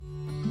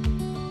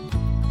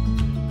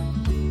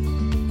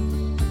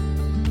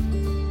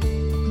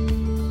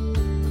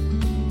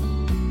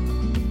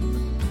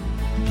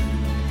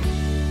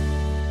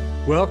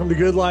Welcome to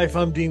Good Life.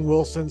 I'm Dean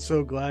Wilson.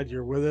 So glad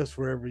you're with us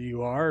wherever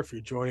you are. If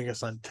you're joining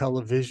us on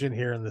television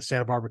here in the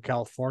Santa Barbara,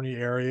 California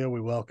area, we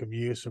welcome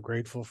you. So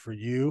grateful for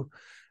you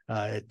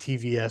at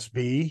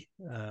TVSB.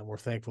 We're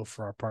thankful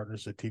for our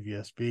partners at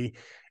TVSB.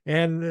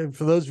 And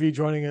for those of you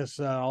joining us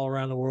all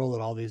around the world at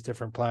all these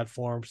different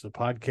platforms, the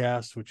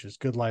podcast, which is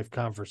Good Life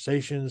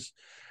Conversations,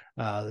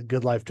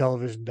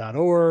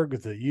 goodlifetelevision.org,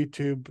 the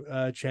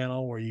YouTube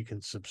channel where you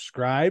can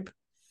subscribe.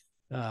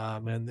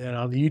 And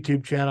on the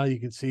YouTube channel, you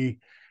can see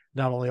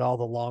not only all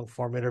the long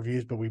form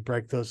interviews, but we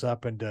break those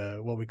up into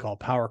what we call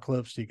power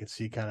clips. So you can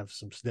see kind of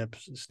some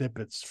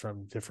snippets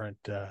from different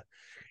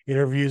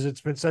interviews.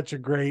 It's been such a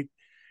great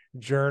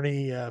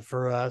journey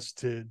for us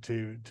to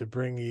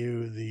bring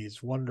you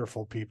these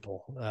wonderful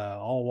people,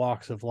 all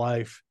walks of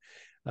life.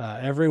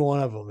 Every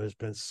one of them has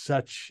been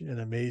such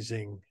an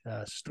amazing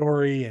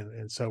story,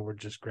 and so we're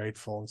just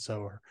grateful, and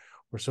so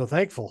we're so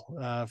thankful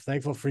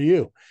for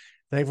you.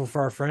 Thankful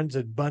for our friends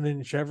at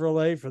Bunnin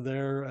Chevrolet for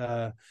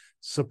their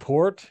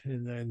support.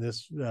 And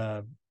this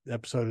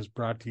episode is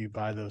brought to you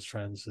by those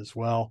friends as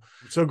well.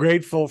 So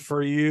grateful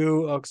for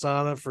you,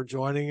 Oksana, for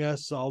joining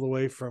us all the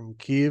way from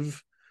Kyiv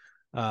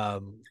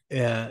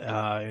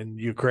in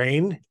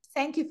Ukraine.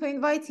 Thank you for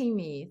inviting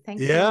me.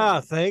 Thank you.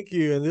 Yeah, thank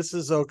you. And this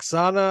is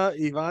Oksana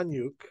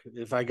Ivanyuk,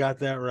 if I got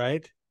that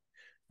right.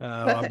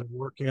 I've been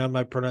working on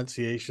my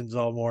pronunciations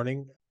all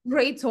morning.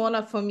 Great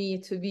honor for me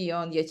to be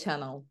on your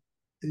channel.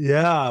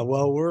 Yeah,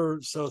 well,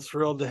 we're so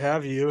thrilled to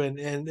have you,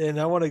 and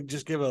I want to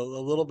just give a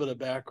little bit of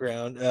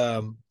background.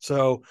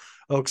 So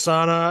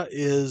Oksana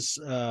is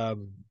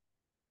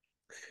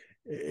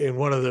in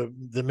one of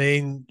the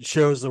main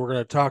shows that we're going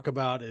to talk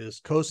about is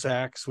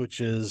Cossacks,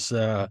 which is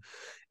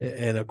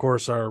and of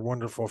course our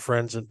wonderful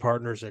friends and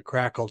partners at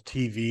Crackle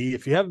TV.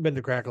 If you haven't been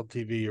to Crackle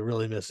TV, you're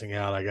really missing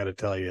out, I got to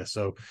tell you.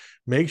 So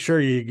make sure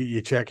you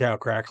check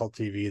out Crackle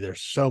TV. There's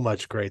so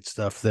much great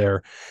stuff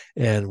there,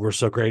 and we're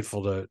so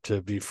grateful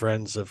to be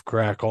friends of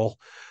Crackle.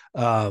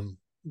 So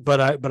we're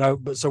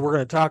going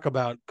to talk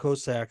about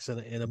Cossacks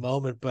in a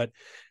moment, but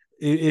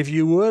if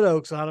you would,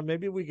 Oksana,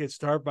 maybe we could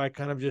start by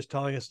kind of just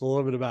telling us a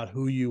little bit about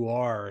who you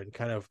are and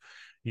kind of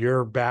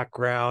your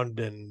background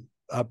and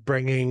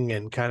upbringing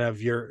and kind of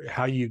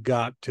how you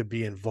got to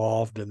be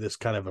involved in this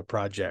kind of a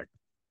project.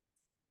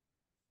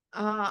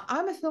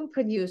 I'm a film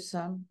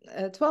producer.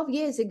 12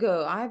 years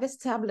ago, I've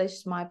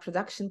established my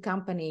production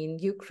company in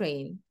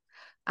Ukraine,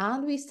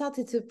 and we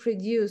started to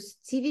produce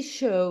TV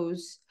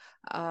shows,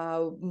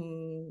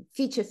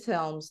 feature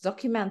films,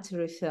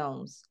 documentary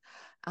films.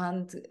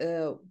 And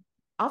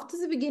after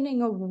the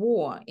beginning of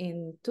war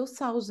in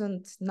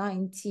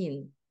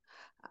 2019,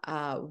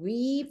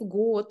 we've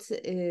got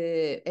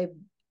a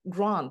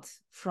grant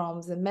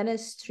from the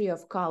Ministry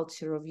of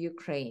Culture of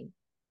Ukraine.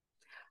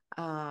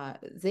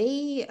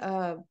 They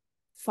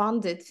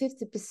funded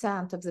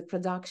 50% of the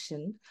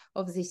production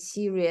of the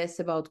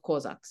series about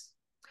Cossacks.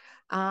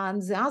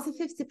 And the other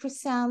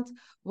 50%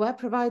 were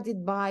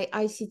provided by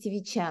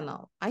ICTV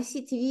channel.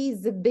 ICTV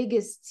is the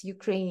biggest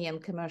Ukrainian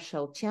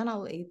commercial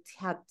channel. It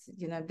had,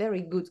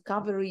 very good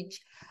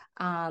coverage,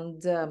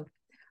 and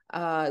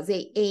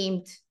they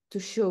aimed to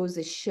show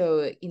the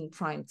show in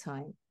prime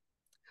time.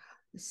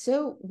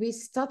 So we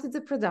started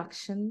the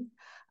production.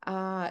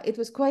 It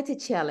was quite a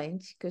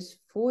challenge because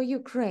for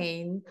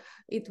Ukraine,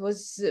 it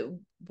was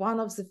one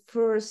of the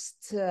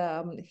first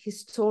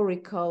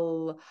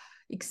historical,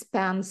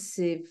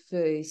 expansive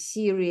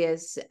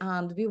series,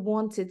 and we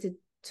wanted it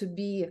to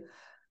be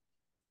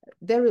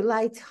very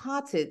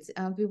light-hearted,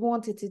 and we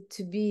wanted it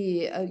to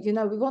be, we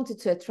wanted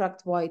to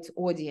attract wide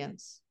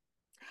audience.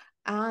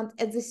 And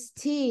at the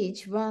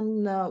stage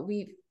when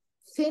we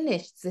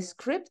finished the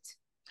script,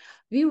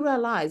 we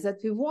realized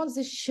that we want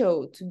the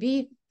show to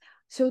be,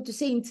 so to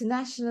say,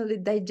 internationally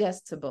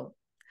digestible.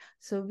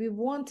 So we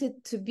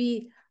wanted to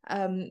be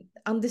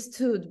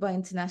understood by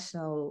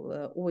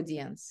international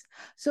audience.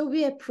 So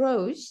we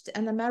approached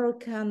an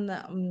American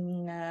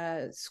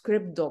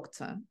script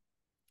doctor,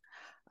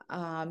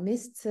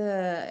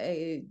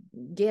 Mr.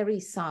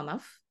 Gary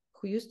Sanoff,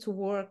 who used to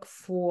work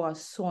for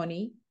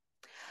Sony.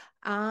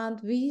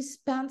 And we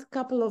spent a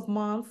couple of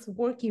months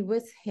working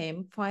with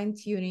him,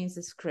 fine-tuning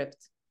the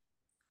script.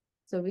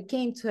 So we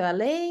came to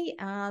LA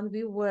and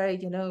we were,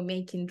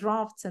 making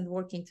drafts and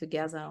working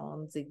together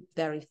on the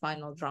very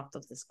final draft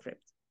of the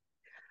script.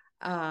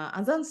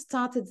 And then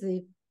started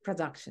the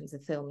production, the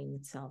filming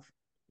itself.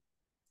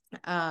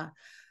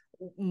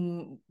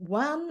 When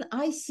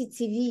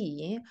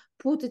ICTV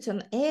put it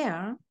on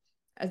air,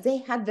 they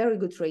had very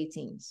good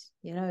ratings.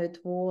 It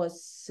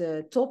was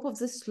top of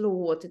the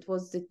slot. It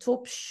was the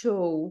top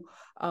show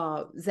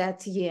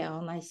that year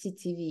on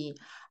ICTV.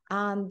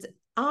 And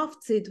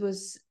after it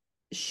was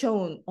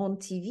shown on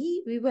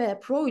TV, we were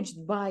approached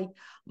by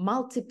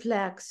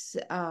multiplex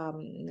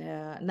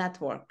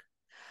network,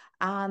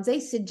 and they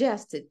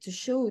suggested to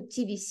show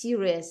TV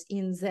series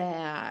in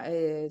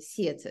their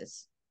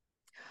theaters.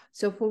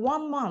 So for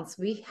 1 month,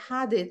 we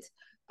had it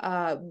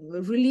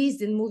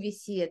released in movie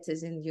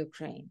theaters in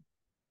Ukraine.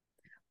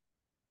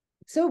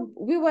 So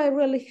we were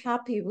really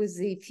happy with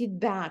the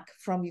feedback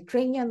from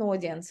Ukrainian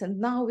audience, and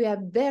now we are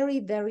very,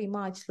 very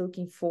much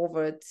looking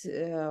forward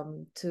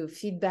to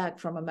feedback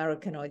from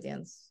American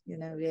audience.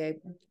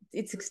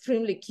 It's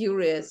extremely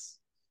curious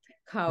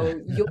how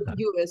your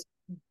viewers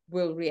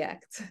will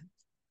react.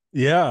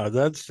 Yeah,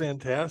 that's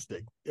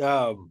fantastic.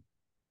 So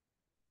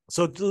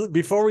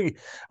I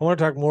want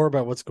to talk more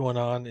about what's going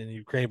on in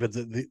Ukraine, but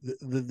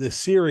the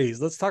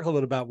series, let's talk a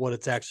little bit about what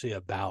it's actually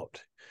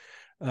about.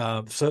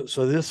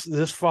 So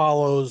this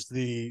follows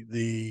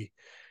the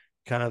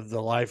kind of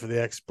the life of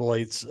the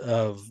exploits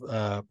of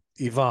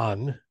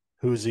Ivan,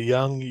 who's a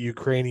young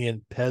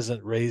Ukrainian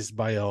peasant raised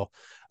by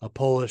a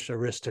Polish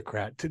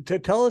aristocrat. To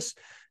tell us,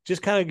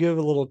 just kind of give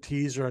a little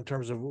teaser in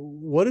terms of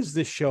what is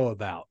this show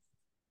about?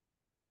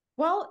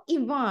 Well,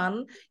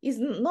 Ivan is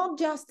not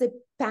just a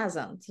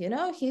peasant,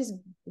 he's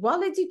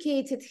well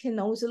educated, he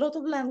knows a lot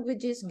of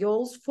languages,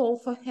 girls fall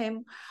for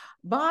him,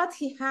 but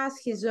he has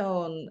his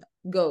own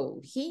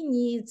goal. He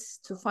needs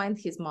to find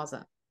his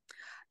mother.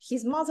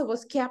 His mother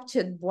was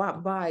captured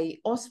by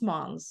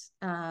Osmans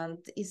and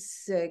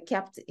is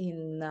kept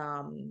in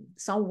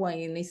somewhere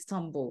in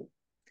Istanbul.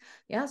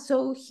 Yeah,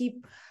 so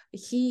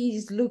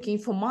he's looking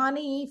for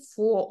money,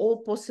 for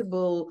all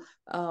possible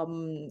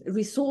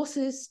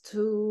resources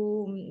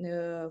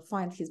to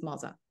find his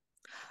mother.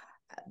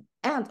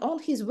 And on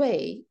his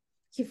way,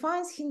 he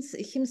finds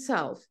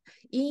himself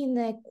in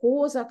a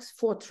Cossack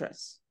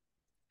fortress.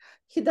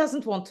 He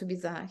doesn't want to be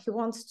there. He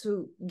wants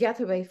to get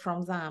away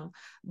from them.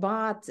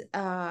 But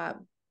a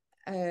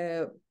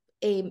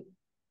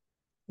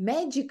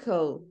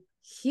magical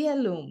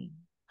heirloom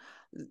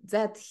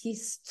that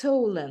he's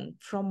stolen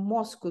from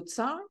Moscow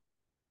Tsar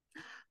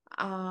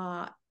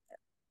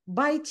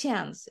by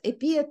chance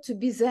appeared to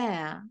be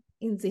there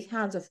in the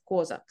hands of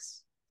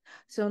Cossacks.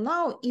 So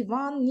now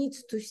Ivan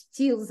needs to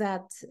steal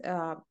that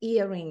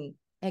earring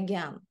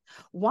again.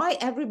 Why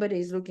everybody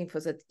is looking for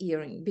that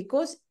earring?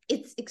 Because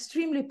it's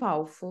extremely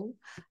powerful,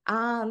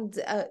 and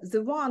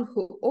the one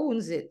who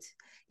owns it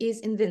is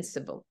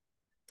invincible.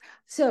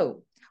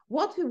 So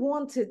what we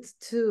wanted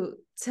to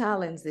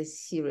tell in this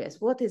series,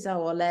 what is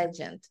our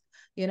legend?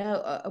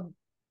 The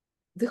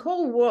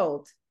whole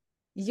world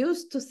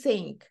used to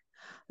think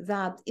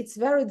that it's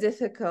very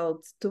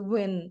difficult to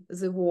win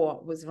the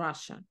war with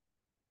Russia,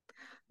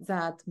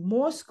 that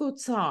Moscow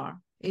Tsar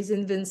is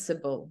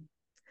invincible,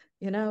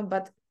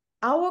 but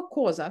our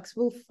Cossacks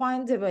will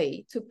find a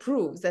way to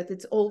prove that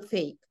it's all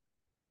fake.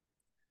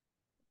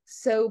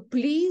 So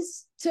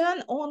please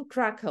turn on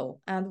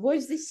Crackle and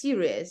watch the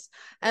series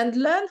and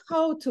learn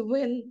how to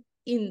win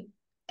in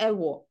a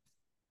war.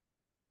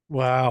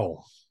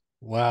 Wow.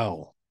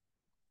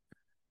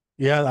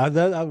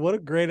 Yeah, what a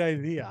great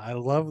idea. I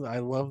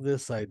love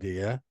this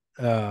idea.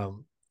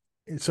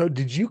 So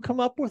did you come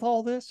up with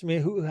all this? I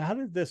mean, how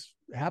did this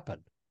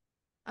happen?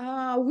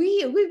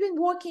 We've been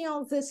working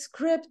on this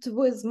script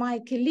with my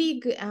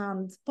colleague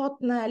and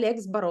partner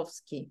Alex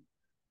Borovsky.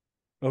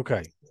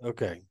 Okay.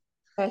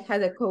 I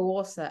had a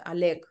co-author,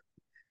 Oleg,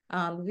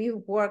 and we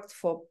worked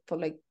for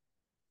like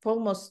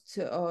almost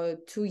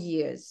 2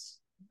 years.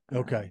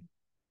 Okay.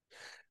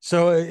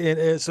 So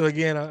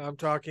again, I'm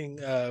talking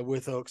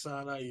with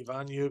Oksana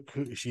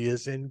Ivanyuk. She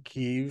is in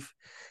Kiev,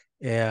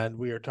 and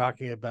we are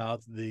talking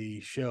about the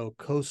show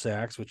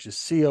Cossacks, which is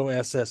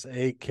Cossaks,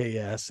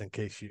 in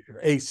case you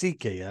or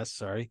ACKS,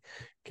 sorry, in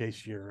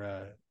case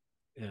you're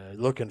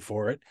looking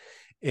for it.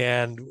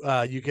 And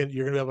you're gonna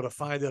be able to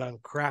find it on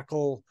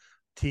Crackle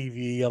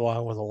TV,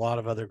 along with a lot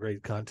of other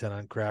great content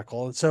on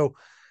Crackle. And so,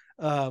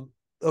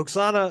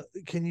 Oksana,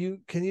 can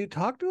you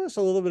talk to us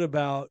a little bit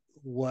about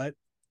what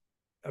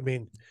I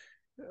mean?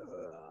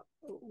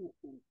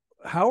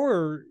 How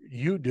are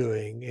you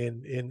doing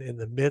in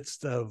the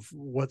midst of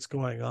what's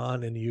going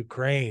on in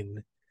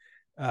Ukraine?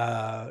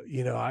 I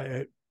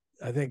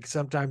think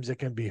sometimes it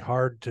can be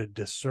hard to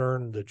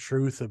discern the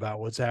truth about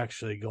what's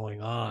actually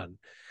going on.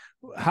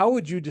 How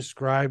would you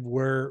describe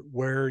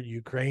where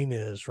Ukraine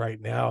is right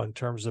now in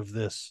terms of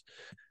this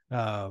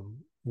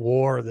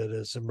war that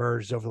has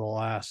emerged over the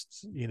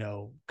last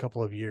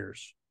couple of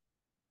years?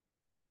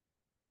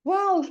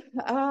 Well,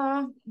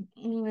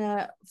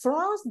 for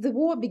us, the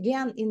war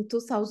began in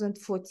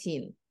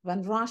 2014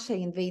 when Russia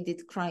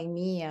invaded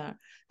Crimea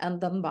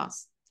and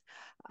Donbass.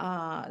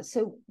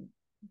 So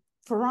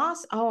for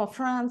us, our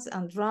friends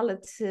and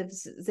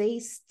relatives, they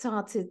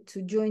started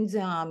to join the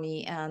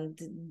army and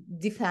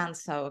defend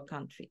our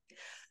country.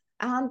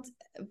 And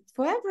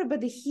for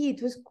everybody here,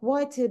 it was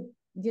quite a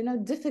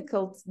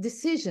difficult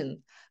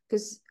decision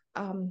because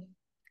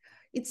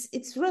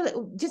it's really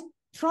just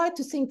try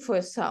to think for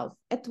yourself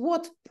at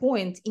what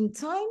point in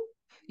time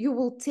you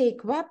will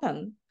take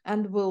weapon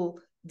and will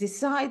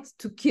decide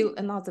to kill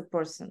another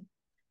person.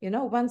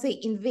 When they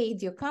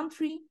invade your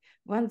country,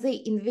 when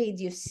they invade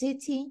your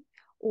city,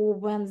 or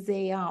when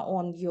they are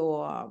on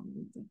your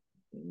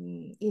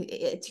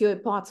at your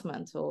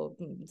apartment, or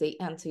they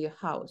enter your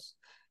house.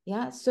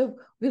 Yeah, so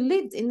we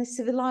lived in a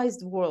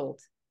civilized world.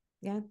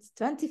 Yeah, it's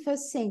 21st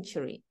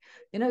century.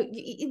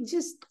 It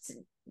just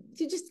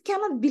you just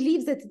cannot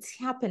believe that it's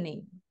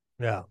happening.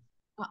 Yeah.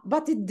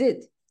 but it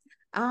did.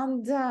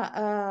 And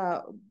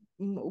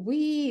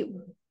we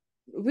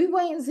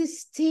were in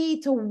this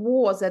state of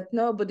war that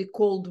nobody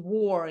called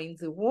war in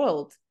the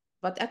world,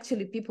 but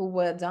actually people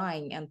were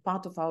dying, and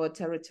part of our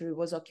territory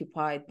was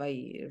occupied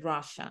by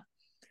Russia.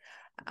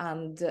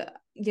 And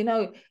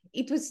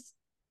it was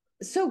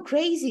so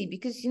crazy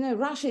because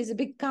Russia is a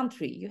big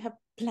country. You have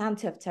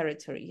plenty of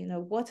territory.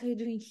 What are you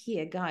doing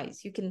here,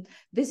 guys? You can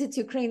visit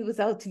Ukraine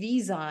without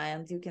visa,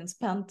 and you can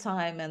spend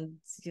time and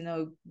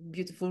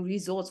beautiful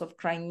resorts of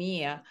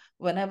Crimea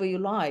whenever you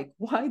like.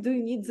 Why do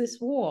you need this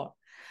war?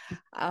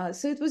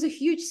 So it was a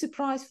huge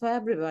surprise for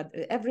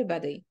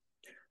everybody.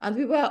 And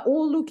we were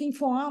all looking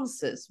for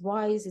answers.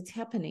 Why is it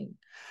happening?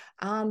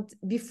 And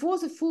before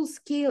the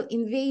full-scale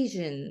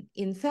invasion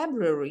in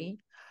February,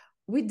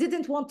 we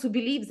didn't want to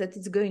believe that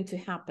it's going to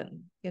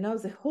happen.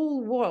 The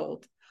whole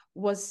world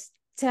was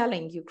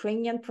telling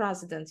Ukrainian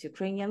presidents,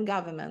 Ukrainian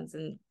governments,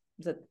 and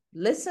that,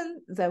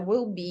 listen, there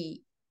will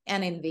be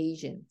an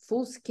invasion,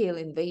 full-scale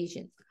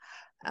invasion.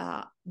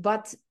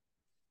 But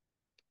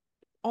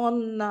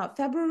on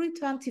February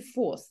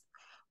 24th,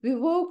 we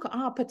woke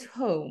up at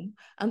home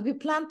and we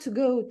planned to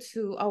go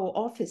to our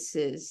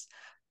offices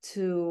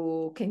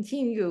to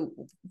continue.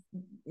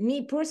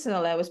 Me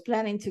personally, I was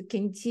planning to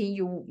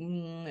continue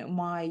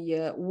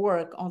my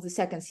work on the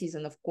second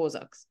season of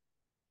Cossacks.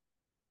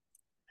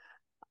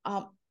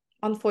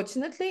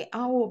 Unfortunately,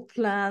 our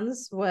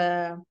plans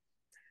were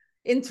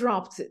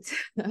interrupted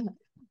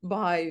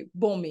by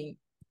bombing.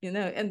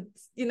 And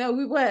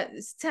we were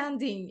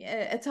standing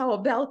at our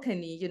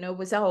balcony,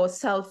 with our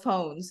cell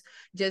phones,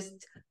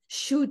 just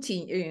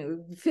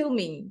shooting,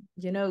 filming,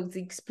 the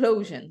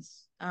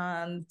explosions.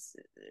 And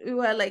we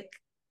were like,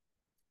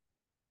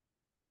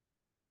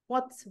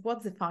 what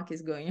the fuck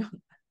is going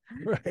on?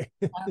 Right.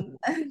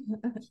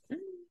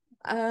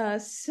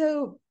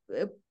 So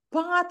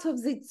part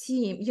of the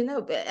team,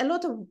 a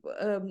lot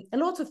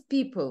of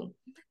people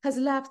has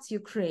left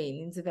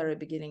Ukraine in the very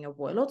beginning of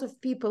war. A lot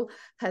of people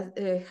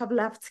have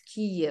left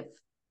Kiev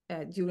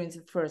during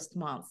the first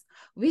month.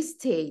 We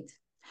stayed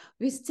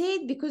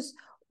because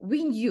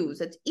we knew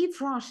that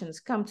if Russians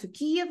come to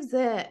Kiev,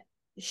 there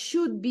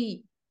should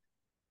be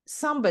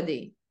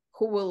somebody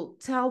who will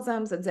tell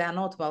them that they are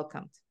not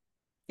welcomed.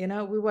 We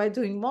were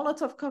doing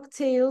Molotov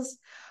cocktails.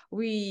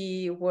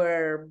 We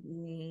were,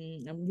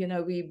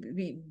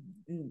 we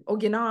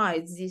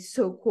organized these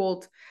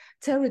so-called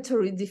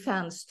territory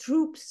defense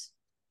troops.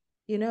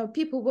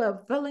 People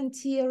were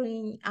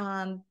volunteering,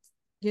 and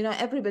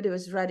everybody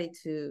was ready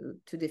to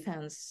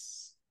defend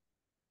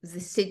the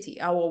city,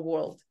 our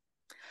world.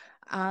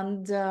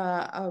 And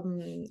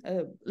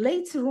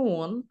later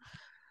on,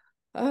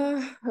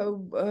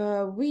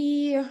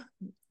 we,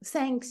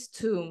 thanks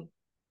to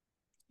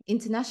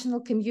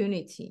international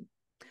community,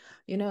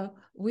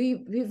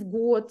 we've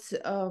got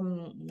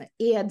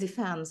air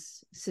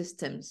defense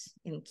systems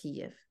in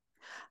Kiev.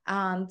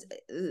 And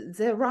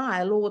there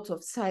are a lot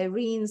of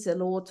sirens, a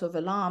lot of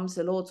alarms,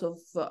 a lot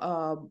of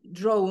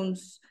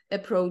drones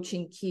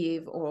approaching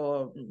Kiev,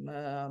 or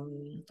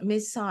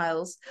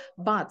missiles.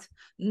 But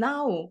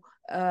now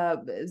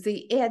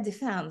the air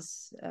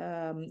defense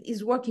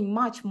is working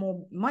much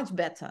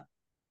better.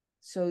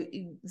 So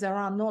there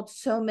are not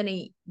so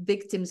many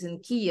victims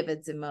in Kiev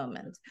at the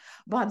moment,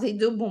 but they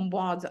do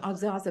bombard the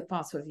other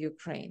parts of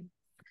Ukraine.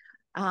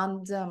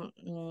 And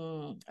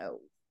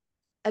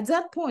at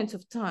that point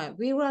of time,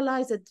 we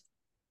realized that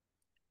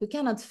we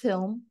cannot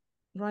film,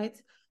 right?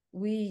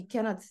 We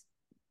can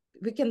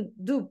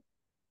do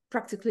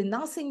practically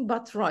nothing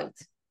but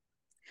write.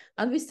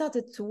 And we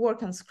started to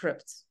work on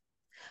scripts.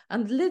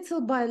 And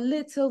little by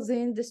little, the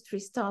industry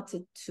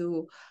started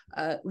to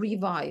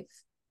revive.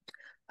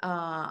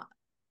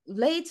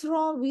 Later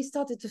on, we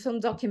started to film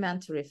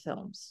documentary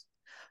films.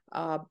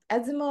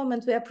 At the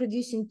moment, we are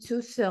producing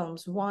 2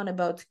 films, one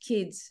about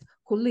kids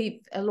who live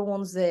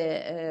along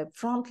the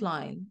front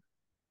line,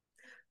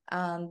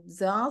 and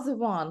the other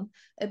one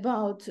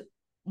about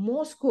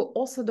Moscow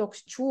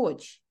Orthodox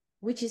Church,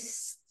 which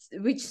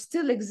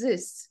still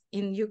exists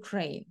in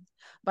Ukraine,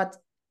 but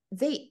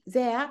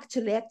they're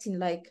actually acting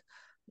like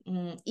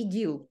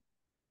IGIL,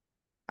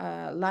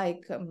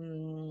 like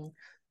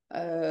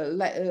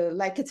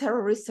a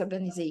terrorist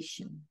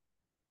organization.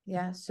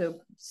 Yeah,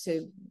 so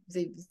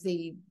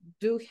they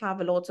do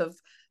have a lot of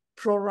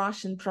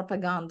pro-Russian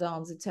propaganda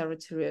on the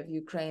territory of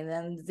Ukraine,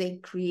 and they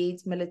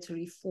create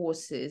military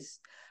forces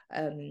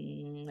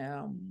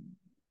that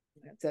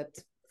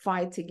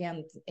fight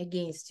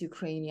against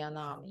Ukrainian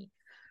army,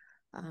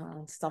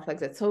 stuff like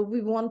that. So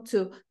we want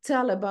to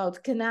tell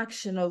about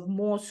connection of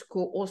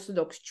Moscow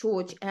Orthodox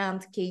Church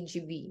and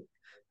KGB,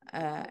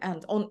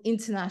 and on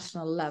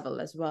international level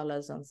as well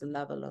as on the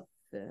level of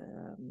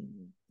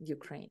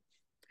Ukraine.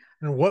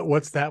 And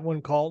what's that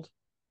one called?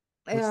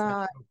 What's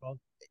that show called?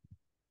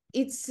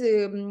 It's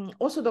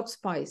Orthodox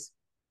Spies.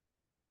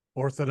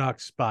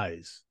 Orthodox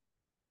Spies.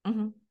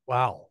 Mm-hmm.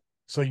 Wow.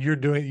 So you've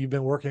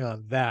been working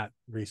on that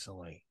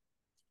recently.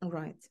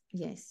 Right.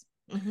 Yes.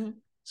 Mm-hmm.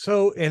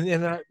 So,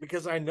 and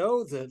because I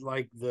know that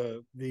like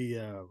the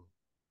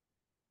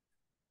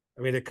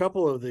I mean, a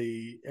couple of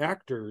the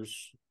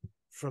actors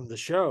from the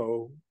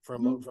show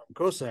from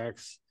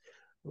Cossacks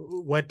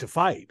went to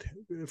fight,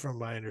 from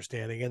my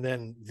understanding, and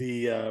then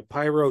the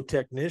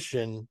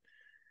pyrotechnician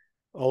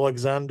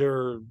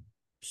Alexander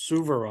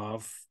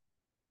Suvorov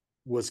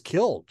was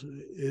killed.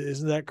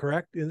 Isn't that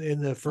correct?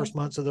 In the first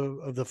months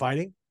of the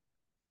fighting?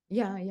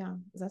 Yeah,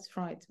 that's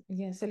right.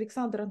 Yes,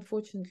 Alexander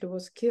unfortunately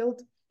was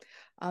killed,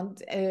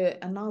 and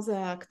another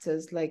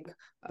actors like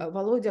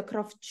Volodya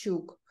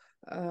Kravchuk,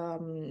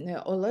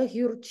 Oleg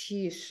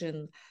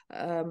Yurchishin,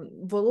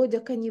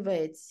 Volodya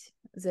Konevets,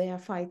 they are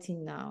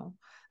fighting now.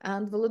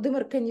 And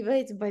Volodymyr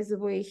Konevets, by the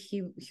way,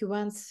 he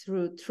went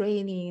through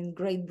training in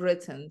Great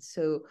Britain,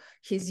 so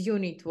his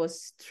unit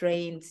was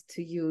trained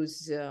to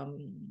use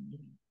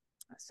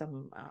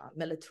some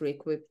military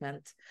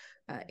equipment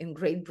in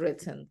Great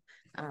Britain,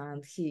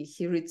 and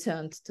he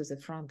returned to the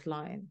front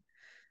line,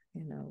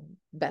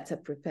 better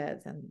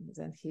prepared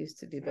than he used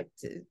to be. But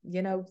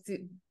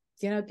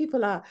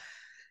people are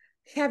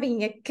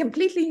having a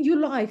completely new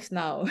life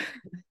now.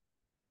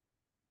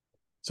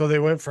 So they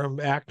went from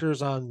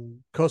actors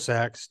on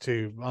Cossacks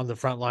to on the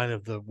front line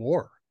of the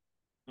war.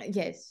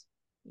 Yes,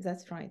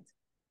 that's right.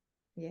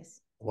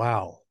 Yes.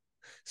 Wow.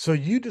 So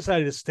you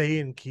decided to stay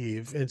in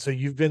Kiev, and so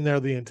you've been there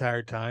the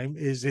entire time.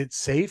 Is it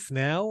safe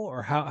now,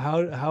 or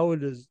how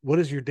it is? What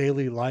does your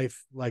daily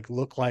life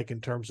look like in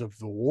terms of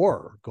the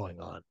war going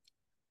on?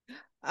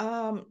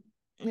 um,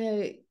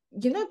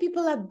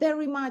 People are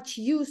very much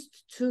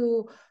used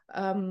to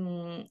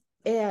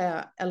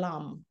air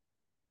alarm.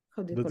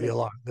 How do you call The it?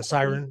 alarm, the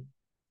siren.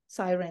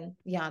 Siren,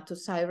 yeah, to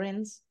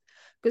sirens.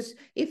 Because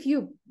if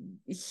you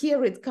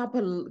hear it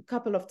couple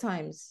of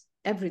times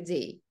every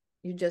day,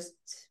 you just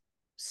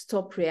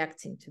stop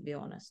reacting, to be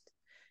honest.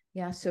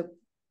 Yeah, so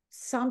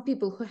some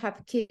people who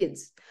have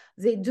kids,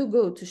 they do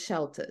go to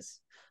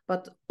shelters,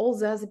 but all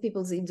the other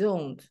people, they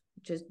don't,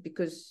 just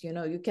because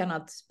you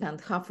cannot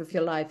spend half of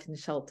your life in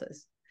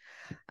shelters.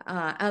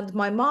 And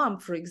my mom,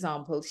 for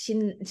example,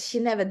 she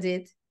never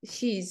did.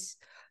 She's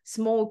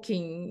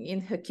smoking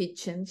in her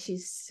kitchen.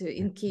 She's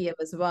in Kiev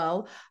as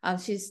well, and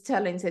she's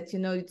telling that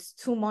it's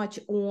too much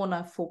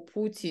honor for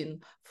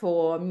Putin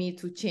for me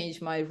to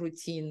change my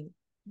routine.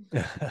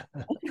 But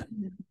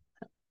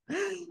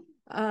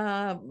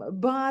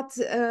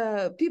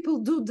people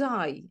do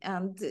die,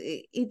 and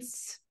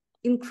it's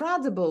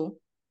incredible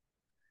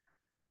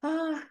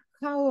how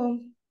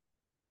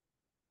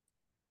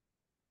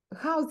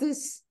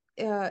this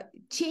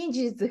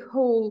changes the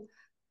whole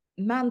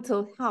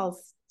mental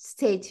health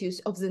status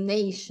of the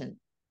nation.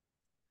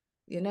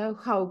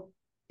 How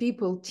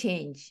people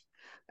change.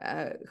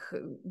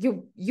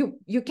 You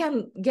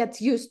can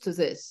get used to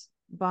this,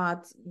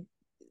 but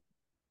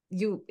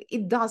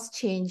it does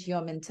change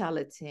your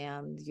mentality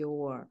and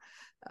your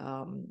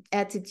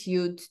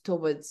attitude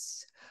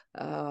towards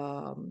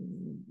our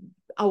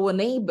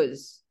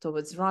neighbors,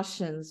 towards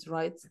Russians,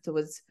 right?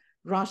 Towards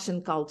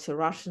Russian culture,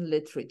 Russian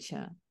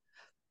literature.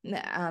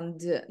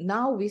 And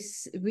now we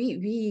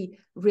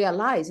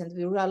realize, and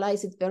we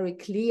realize it very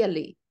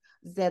clearly,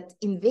 that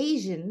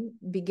invasion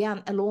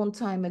began a long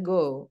time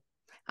ago,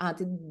 and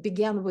it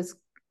began with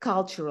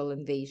cultural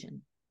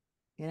invasion.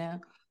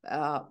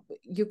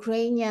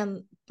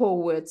 Ukrainian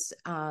poets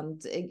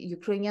and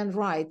Ukrainian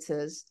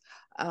writers,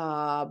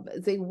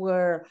 they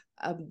were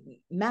a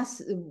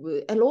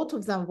lot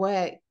of them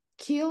were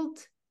killed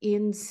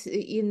in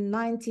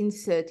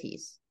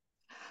 1930s,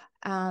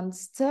 and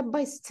step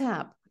by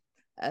step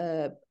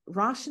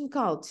Russian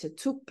culture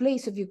took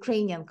place of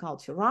Ukrainian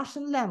culture.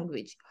 Russian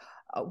language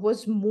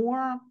was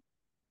more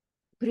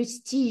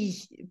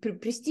prestigious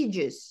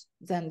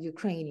than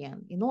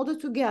Ukrainian. In order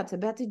to get a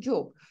better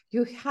job,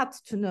 you had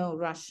to know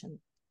Russian.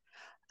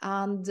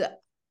 And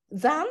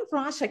then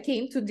Russia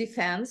came to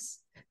defense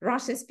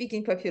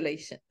Russian-speaking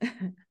population.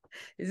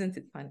 Isn't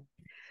it funny?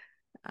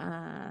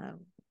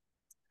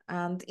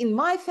 And in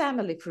my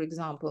family, for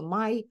example,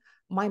 my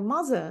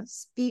mother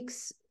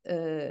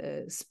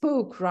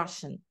spoke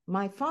Russian.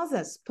 My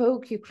father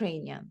spoke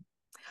Ukrainian.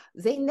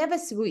 They never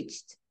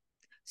switched.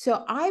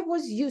 So I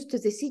was used to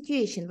the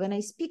situation when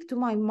I speak to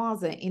my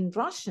mother in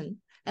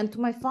Russian and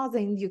to my father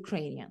in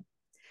Ukrainian.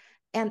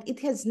 And it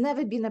has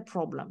never been a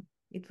problem.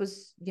 It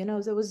was,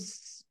 there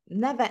was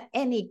never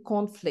any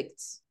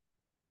conflicts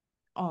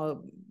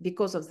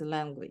because of the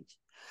language.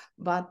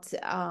 But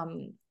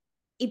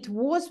it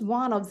was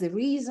one of the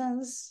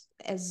reasons,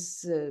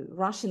 as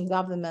Russian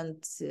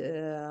government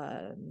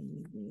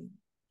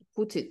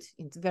put it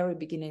in the very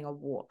beginning of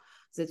war,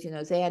 that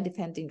they are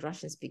defending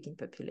Russian-speaking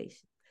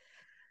population.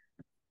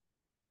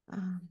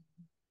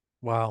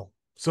 Wow.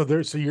 So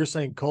you're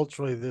saying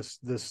culturally this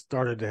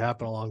started to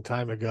happen a long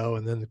time ago,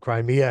 and then the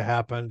Crimea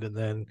happened, and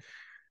then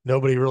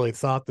nobody really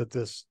thought that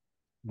this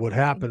would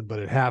happen, but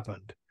it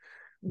happened.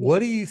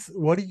 Yes.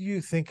 What do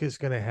you think is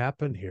going to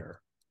happen here,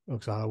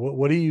 Oksana?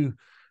 What do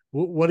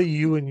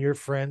you and your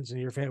friends and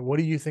your family, what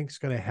do you think is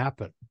going to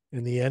happen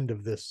in the end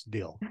of this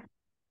deal?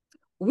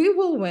 We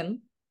will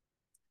win.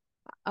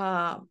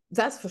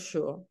 That's for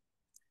sure.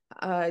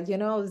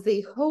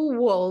 The whole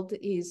world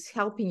is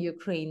helping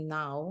Ukraine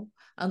now,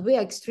 and we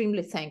are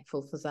extremely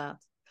thankful for that.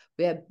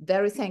 We are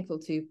very thankful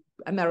to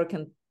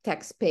American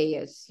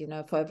taxpayers,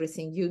 for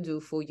everything you do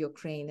for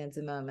Ukraine at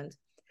the moment.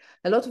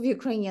 A lot of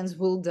Ukrainians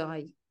will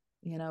die.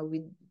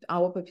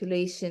 Our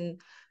population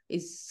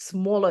is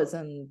smaller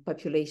than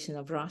population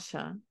of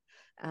Russia,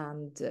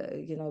 and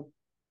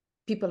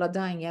people are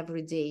dying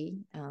every day,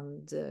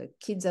 and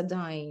kids are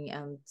dying,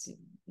 and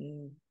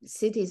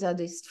cities are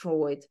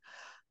destroyed.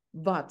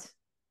 But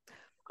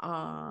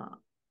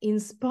in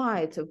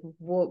spite of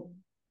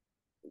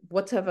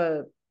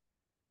whatever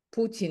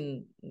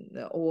Putin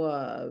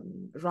or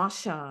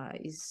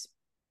Russians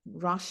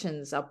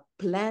are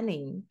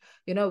planning,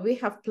 we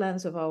have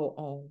plans of our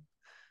own.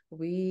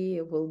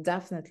 We will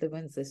definitely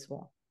win this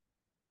war.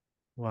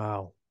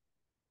 Wow.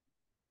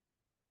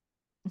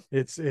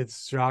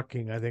 It's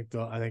shocking. I think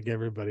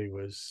everybody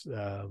was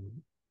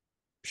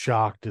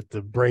shocked at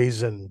the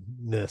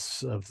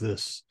brazenness of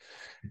this,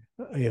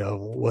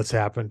 what's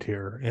happened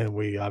here, and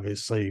we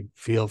obviously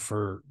feel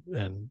for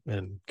and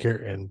care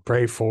and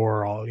pray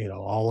for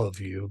all of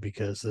you,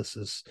 because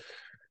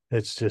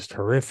it's just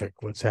horrific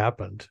what's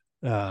happened.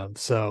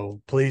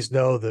 So please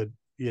know that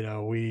you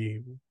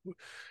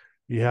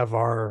have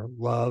our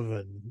love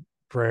and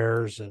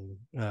prayers, and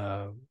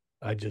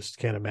I just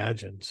can't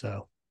imagine.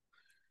 So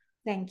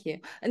thank you.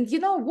 And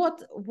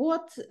what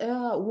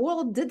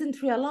world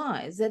didn't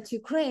realize that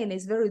Ukraine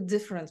is very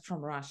different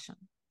from Russia,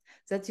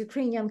 that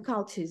Ukrainian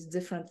culture is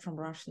different from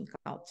Russian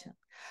culture.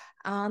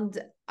 And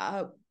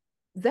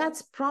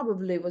that's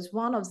probably was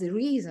one of the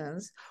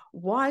reasons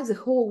why the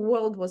whole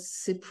world was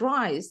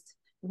surprised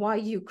why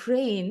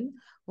Ukraine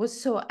was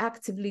so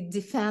actively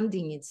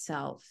defending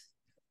itself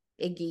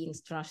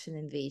against Russian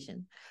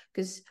invasion.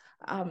 Because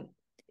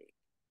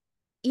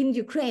in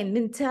Ukraine,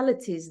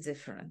 mentality is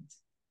different.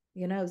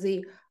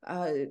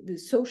 The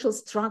social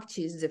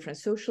structure is different.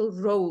 Social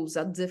roles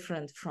are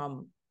different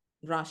from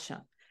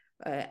Russia.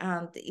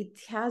 And it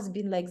has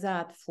been like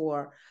that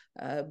for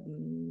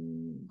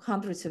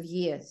hundreds of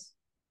years.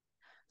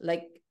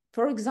 Like,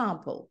 for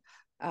example,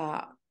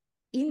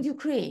 in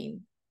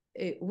Ukraine,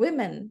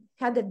 women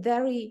had a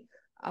very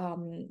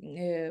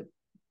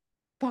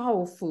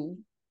powerful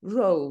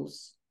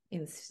roles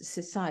in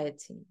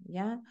society.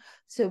 Yeah,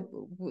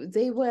 so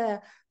they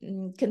were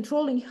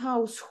controlling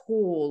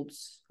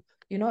households,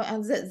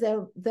 and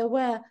there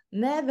were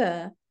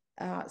never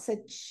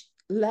such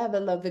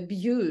level of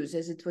abuse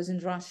as it was in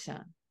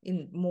Russia,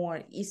 in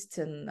more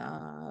eastern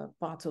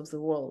part of the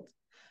world.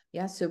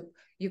 Yeah, so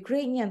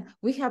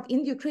we have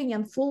in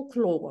Ukrainian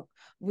folklore,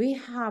 we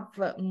have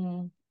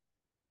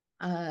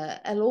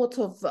a lot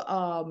of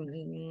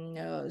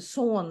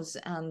songs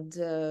and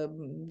a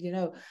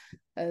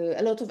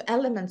lot of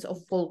elements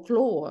of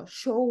folklore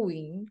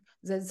showing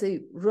that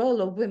the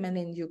role of women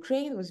in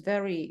Ukraine was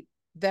very,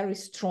 very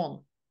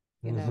strong,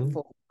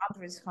 for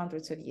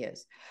hundreds of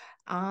years.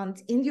 And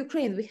in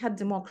Ukraine, we had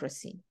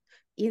democracy.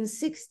 In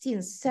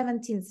 16th,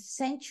 17th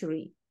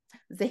century,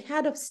 the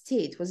head of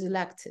state was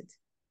elected.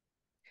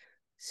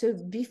 So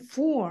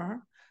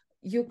before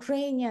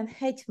Ukrainian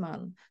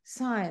hetman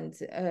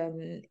signed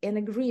an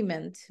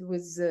agreement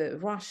with the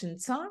Russian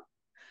Tsar,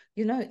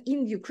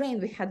 in Ukraine,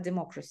 we had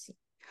democracy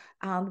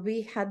and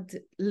we had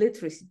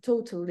literacy,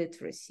 total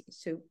literacy.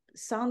 So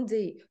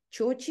Sunday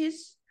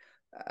churches,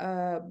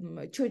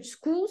 church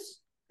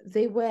schools,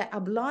 they were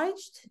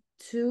obliged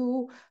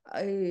to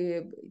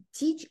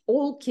teach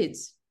all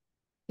kids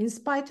in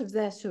spite of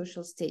their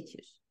social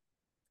status.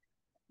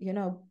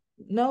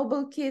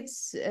 Noble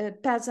kids,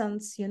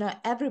 peasants,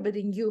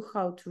 everybody knew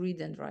how to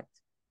read and write.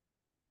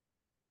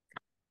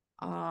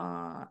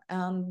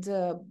 And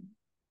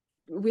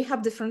we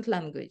have different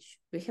language.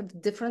 We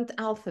have different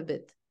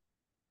alphabet.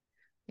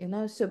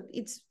 So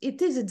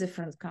it is a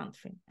different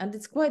country, and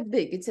it's quite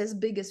big. It's as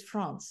big as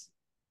France.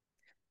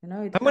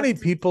 How many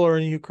people are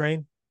in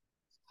Ukraine?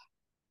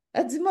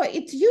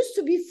 It used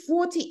to be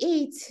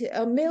 48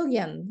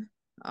 million,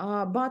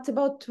 but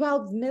about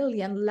 12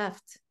 million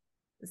left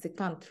the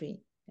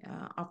country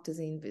after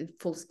the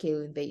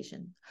full-scale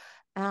invasion.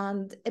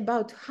 And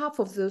about half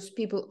of those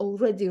people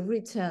already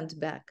returned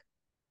back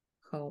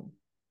home.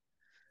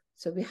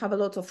 So we have a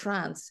lot of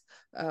friends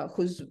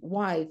whose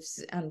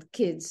wives and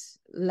kids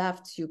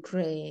left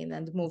Ukraine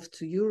and moved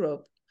to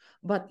Europe,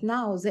 but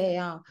now they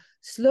are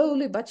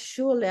slowly but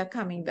surely are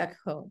coming back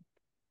home.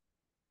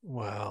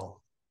 Wow.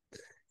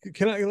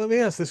 Let me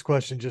ask this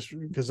question, just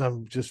because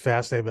I'm just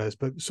fascinated by this.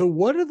 But so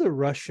what are the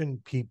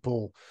Russian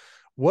people,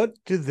 what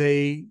do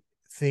they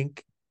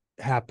think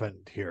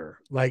happened here?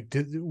 Like,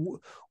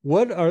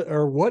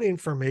 what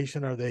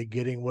information are they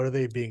getting? What are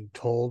they being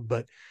told?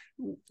 But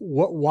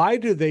why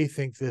do they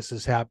think this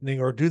is happening,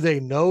 or do they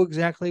know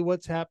exactly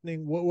what's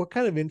happening? What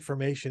kind of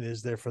information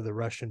is there for the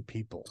Russian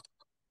people?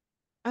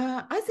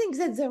 I think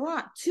that there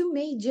are two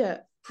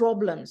major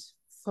problems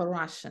for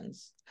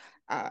Russians.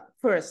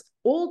 First,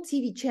 all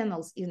TV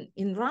channels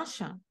in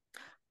Russia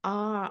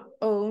are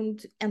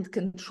owned and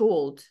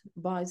controlled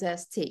by their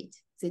state.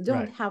 They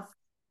don't have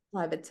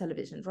private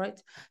television,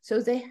 right?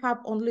 So they have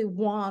only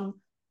one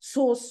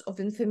source of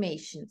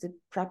information, the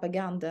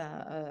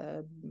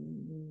propaganda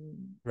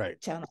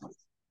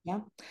channels.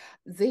 Yeah.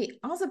 The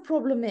other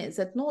problem is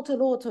that not a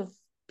lot of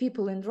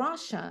people in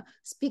Russia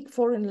speak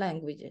foreign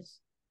languages.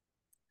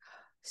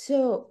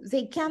 So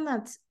they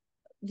cannot,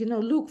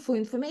 look for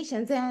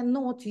information. They are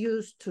not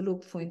used to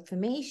look for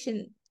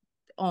information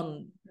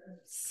on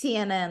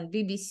CNN,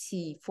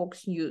 BBC,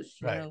 Fox News,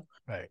 Right.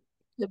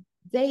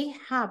 They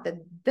have a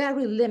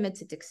very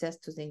limited access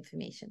to the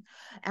information.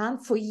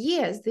 And for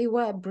years, they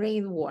were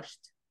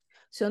brainwashed.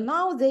 So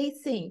now they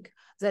think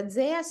that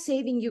they are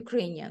saving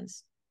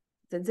Ukrainians,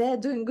 that they are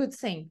doing good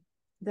thing,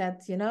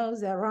 that,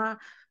 there are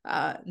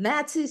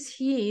Nazis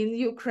here in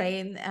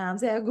Ukraine and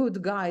they are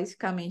good guys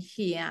coming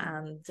here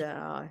and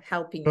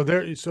helping.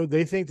 So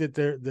they think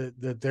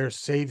that they're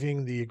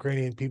saving the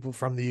Ukrainian people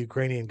from the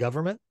Ukrainian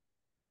government?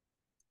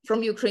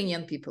 From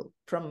Ukrainian people,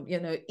 from,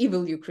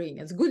 evil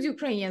Ukrainians, good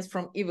Ukrainians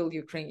from evil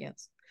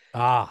Ukrainians.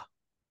 Ah.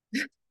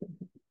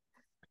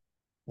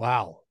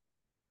 Wow.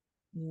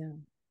 Yeah.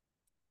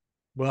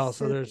 Well,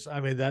 so there's, I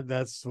mean,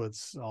 that's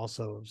what's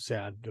also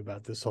sad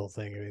about this whole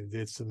thing. I mean,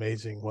 it's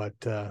amazing what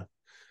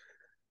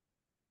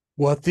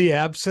the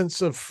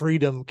absence of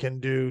freedom can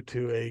do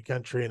to a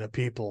country and a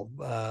people.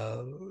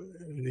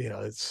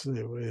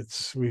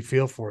 It's we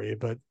feel for you,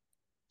 but.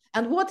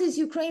 And what is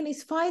Ukraine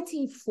is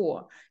fighting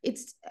for?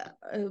 It's,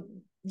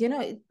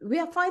 we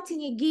are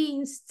fighting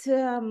against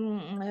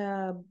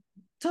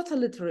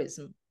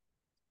totalitarianism.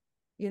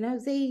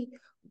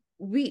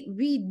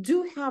 We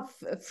do have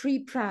a free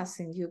press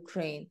in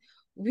Ukraine.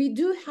 We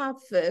do have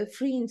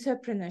free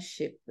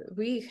entrepreneurship.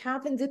 We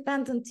have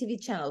independent TV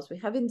channels. We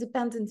have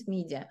independent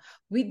media.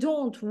 We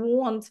don't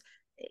want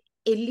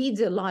a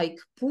leader like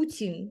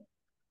Putin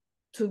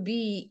to be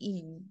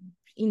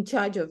in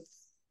charge of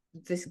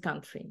this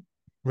country.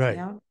 Right.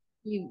 Yeah.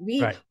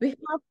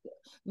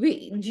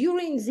 We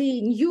during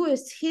the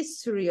newest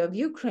history of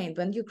Ukraine,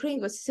 when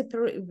Ukraine was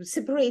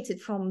separated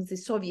from the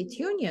Soviet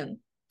Union,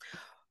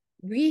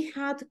 we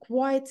had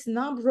quite a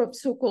number of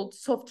so-called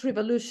soft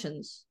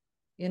revolutions.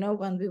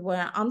 When we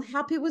were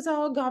unhappy with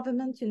our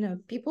government,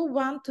 people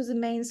went to the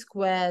main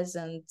squares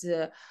and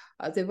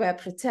they were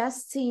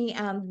protesting,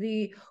 and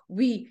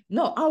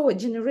our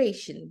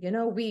generation,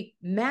 we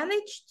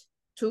managed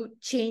to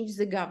change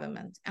the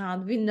government,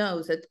 and we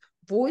know that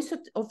voice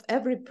of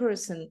every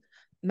person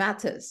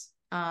matters.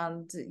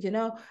 And,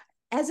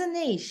 as a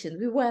nation,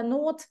 we were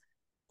not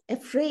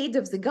afraid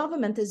of the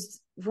government as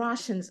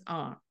Russians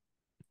are.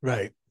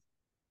 Right.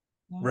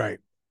 Right.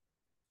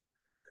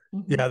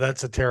 Mm-hmm. Yeah,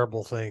 that's a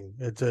terrible thing.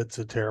 It's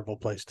a terrible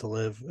place to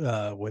live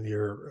when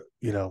you're,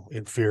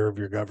 in fear of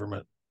your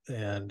government.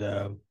 And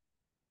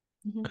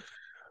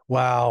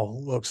wow,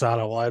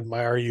 Oksana, well, I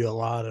admire you a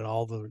lot, and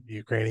all the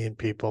Ukrainian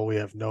people. We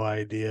have no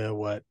idea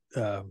what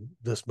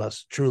this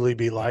must truly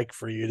be like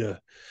for you to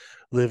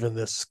live in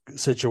this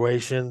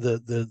situation.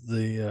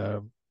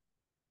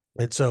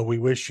 And so we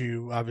wish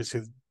you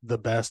obviously the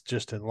best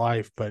just in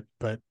life, but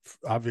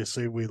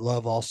obviously we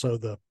love also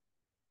the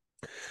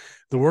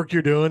work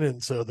you're doing.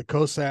 And so the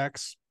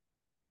Cossacks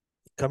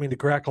coming to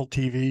Crackle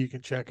TV, you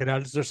can check it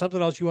out. Is there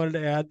something else you wanted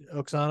to add,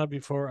 Oksana,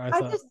 before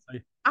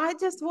I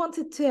just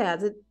wanted to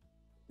add that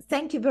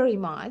thank you very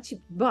much,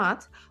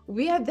 but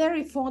we are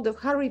very fond of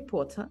Harry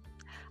Potter,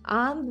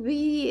 and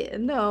we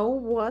know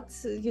what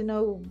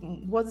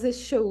this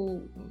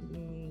show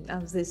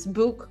and this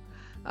book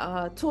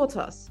taught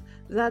us,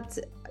 that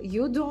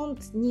you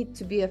don't need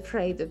to be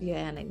afraid of your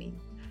enemy.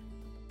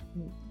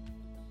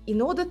 In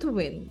order to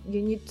win,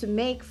 you need to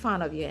make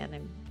fun of your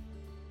enemy.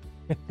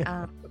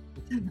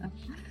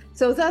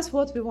 So that's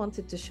what we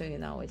wanted to show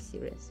in our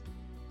series.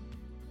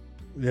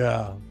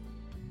 Yeah.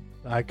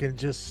 I can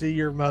just see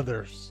your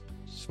mother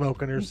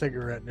smoking her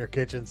cigarette in her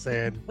kitchen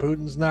saying,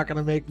 Putin's not going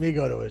to make me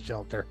go to a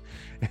shelter.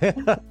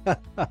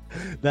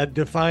 That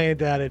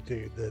defiant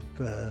attitude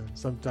that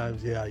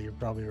sometimes, yeah, you're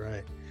probably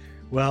right.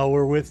 Well,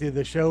 we're with you.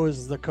 The show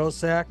is The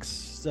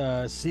Cossacks,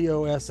 Cossacks,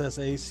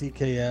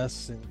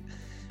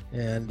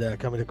 and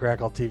coming to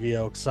Crackle TV.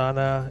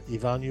 Oksana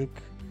Ivanyuk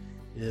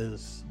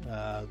is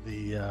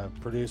the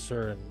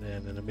producer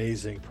and an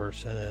amazing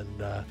person.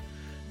 And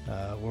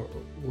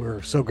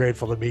we're so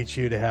grateful to meet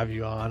you, to have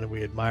you on, and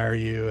we admire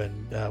you.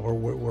 And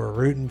we're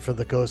rooting for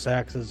the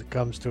Cossacks as it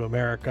comes to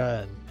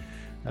America,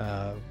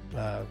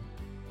 and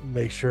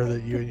make sure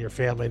that you and your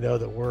family know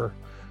that we're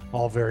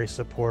all very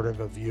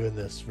supportive of you in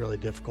this really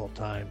difficult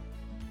time.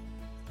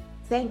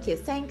 Thank you.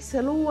 Thanks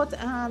a lot.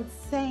 And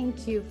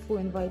thank you for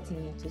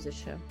inviting me to the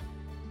show.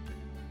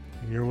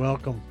 You're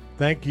welcome.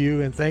 Thank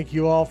you. And thank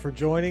you all for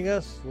joining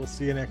us. We'll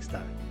see you next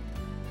time.